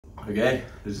Okay,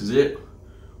 this is it.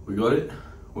 We got it.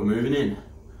 We're moving in.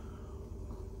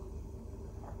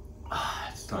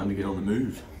 It's time to get on the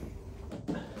move.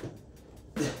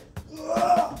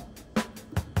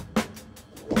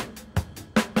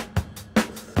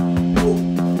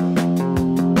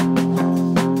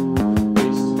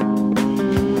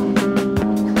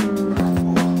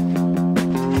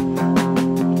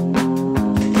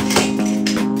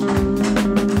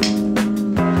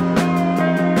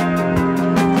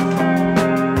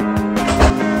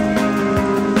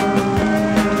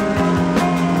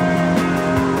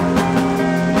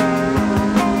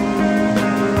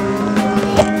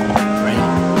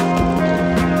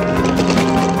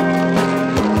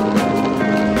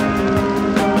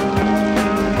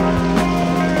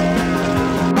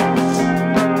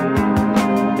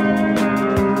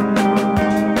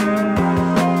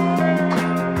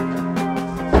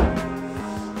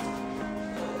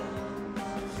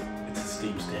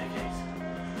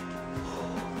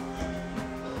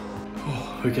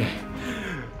 Okay.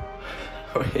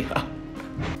 Oh yeah.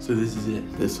 So this is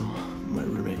it. This is my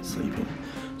roommate sleeping,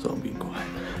 so I'm being quiet.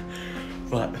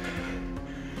 But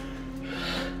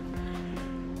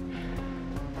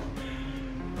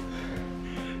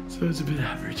so it's a bit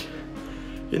average.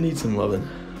 It needs some loving,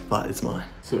 but it's mine.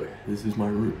 So this is my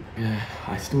room. Yeah,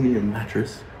 I still need a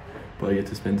mattress, but I get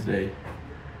to spend today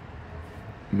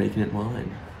making it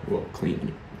mine. Well, cleaning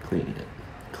it.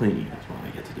 Cleaning is what I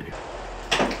get to do.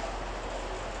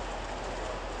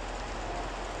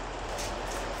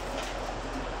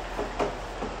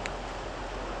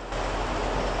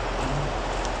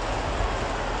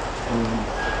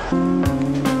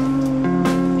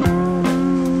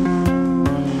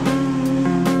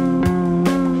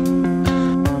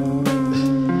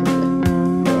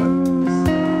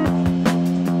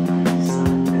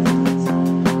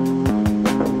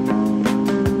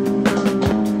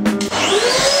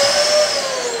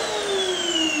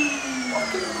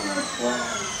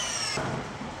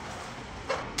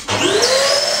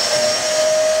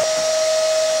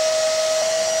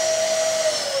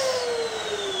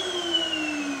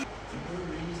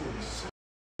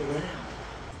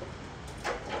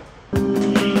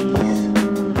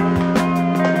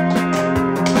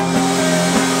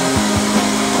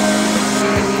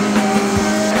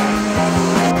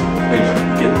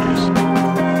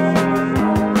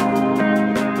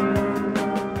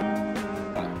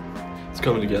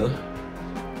 Coming together.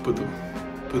 Put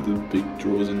the big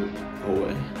drawers in the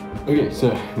hallway. Okay,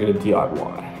 so I'm gonna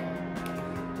DIY.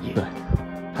 Yeah.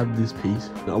 I have this piece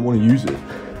and I want to use it,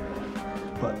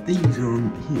 but these are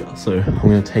on here, so I'm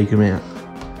gonna take them out,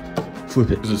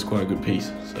 flip it. This is quite a good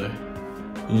piece, so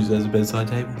use it as a bedside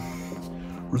table.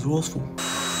 Resourceful.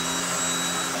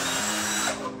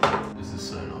 This is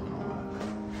so not gonna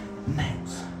work.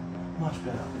 Nails, much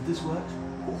better. If this works.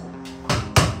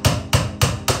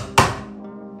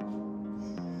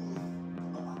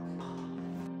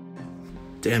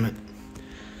 Damn it.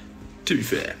 To be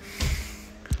fair,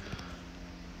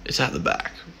 it's at the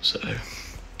back, so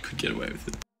could get away with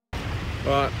it.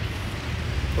 Alright,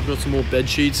 I've got some more bed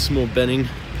sheets, some more bedding,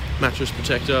 mattress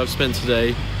protector. I've spent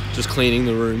today just cleaning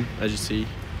the room, as you see,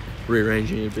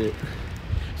 rearranging it a bit.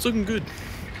 It's looking good.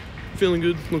 Feeling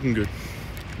good, looking good.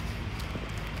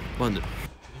 London.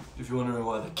 If you want to know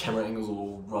why the camera angles are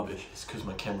all rubbish, it's because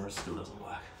my camera still doesn't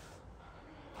work.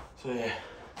 So yeah.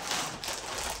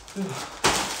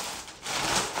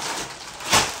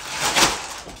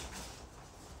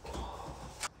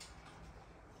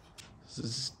 This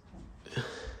is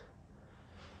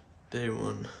day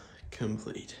one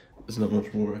complete. There's not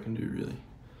much more I can do really.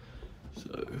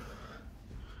 So,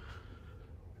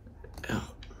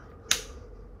 out.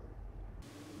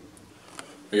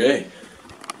 Okay,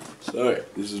 so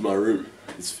this is my room.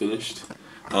 It's finished.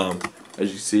 As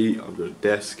you see, I've got a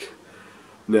desk.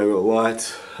 Now I've got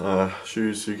lights,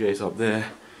 shoes, suitcase up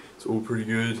there. It's all pretty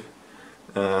good.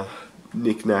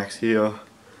 Knick-knacks here.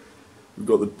 We've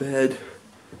got the bed.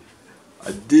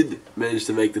 I did manage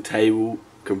to make the table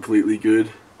completely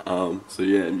good. So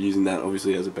yeah, I'm using that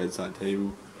obviously as a bedside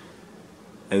table.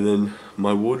 And then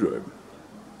my wardrobe.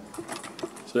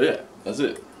 So yeah, that's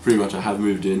it. Pretty much I have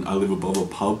moved in. I live above a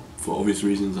pub for obvious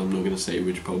reasons. I'm not going to say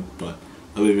which pub, but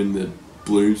I live in the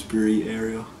Bloomsbury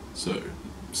area. So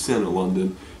centre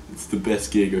London. It's the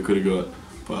best gig I could have got,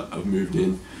 but I've moved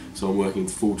in. So I'm working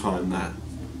full time that,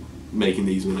 making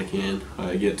these when I can.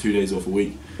 I get 2 days off a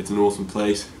week. It's an awesome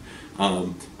place.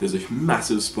 There's a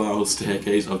massive spiral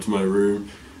staircase up to my room,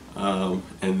 and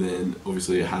then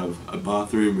obviously I have a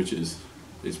bathroom, which is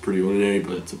pretty ordinary,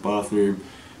 but it's a bathroom,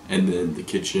 and then the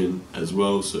kitchen as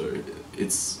well. So it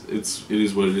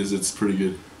is what it is. It's pretty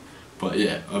good. But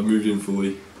yeah, I've moved in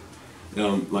fully.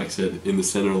 Like I said, in the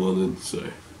centre of London, so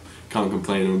can't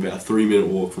complain. I'm about a 3-minute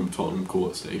walk from Tottenham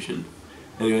Court Station.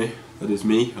 Anyway, that is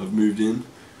me. I've moved in.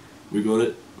 We got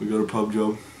it. We got a pub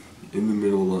job in the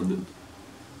middle of London.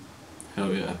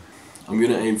 Hell yeah. I'm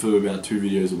gonna aim for about 2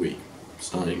 videos a week,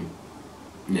 starting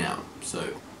now.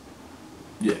 So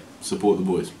yeah, support the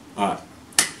boys. Alright,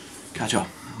 catch up.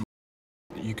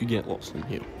 You could get lost in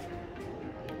here.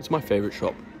 It's my favourite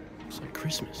shop. It's like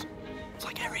Christmas. It's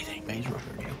like everything. Beige Runner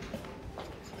here.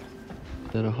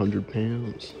 At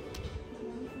 £100.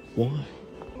 Why?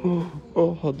 Oh,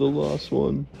 I had the last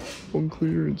one on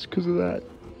clearance because of that.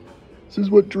 This is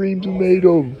what dreams are made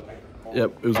of.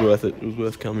 Yep, it was worth it. It was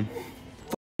worth coming.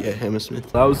 Yeah,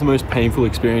 Hammersmith. That was the most painful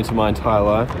experience of my entire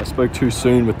life. I spoke too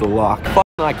soon with the lock.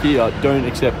 IKEA don't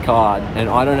accept card, and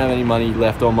I don't have any money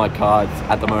left on my cards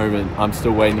at the moment. I'm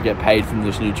still waiting to get paid from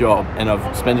this new job, and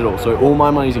I've spent it all. So all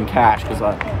my money's in cash because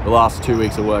the last 2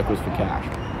 weeks of work was for cash.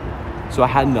 So I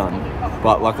had none,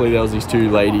 but luckily there was these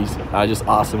 2 ladies. I just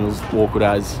asked them as awkward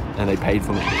as, and they paid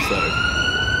for me. So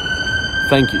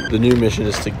thank you. The new mission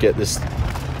is to get this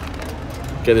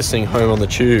thing home on the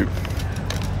tube.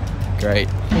 Great.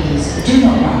 Please do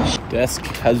not rush. Desk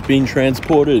has been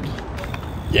transported.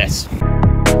 Yes.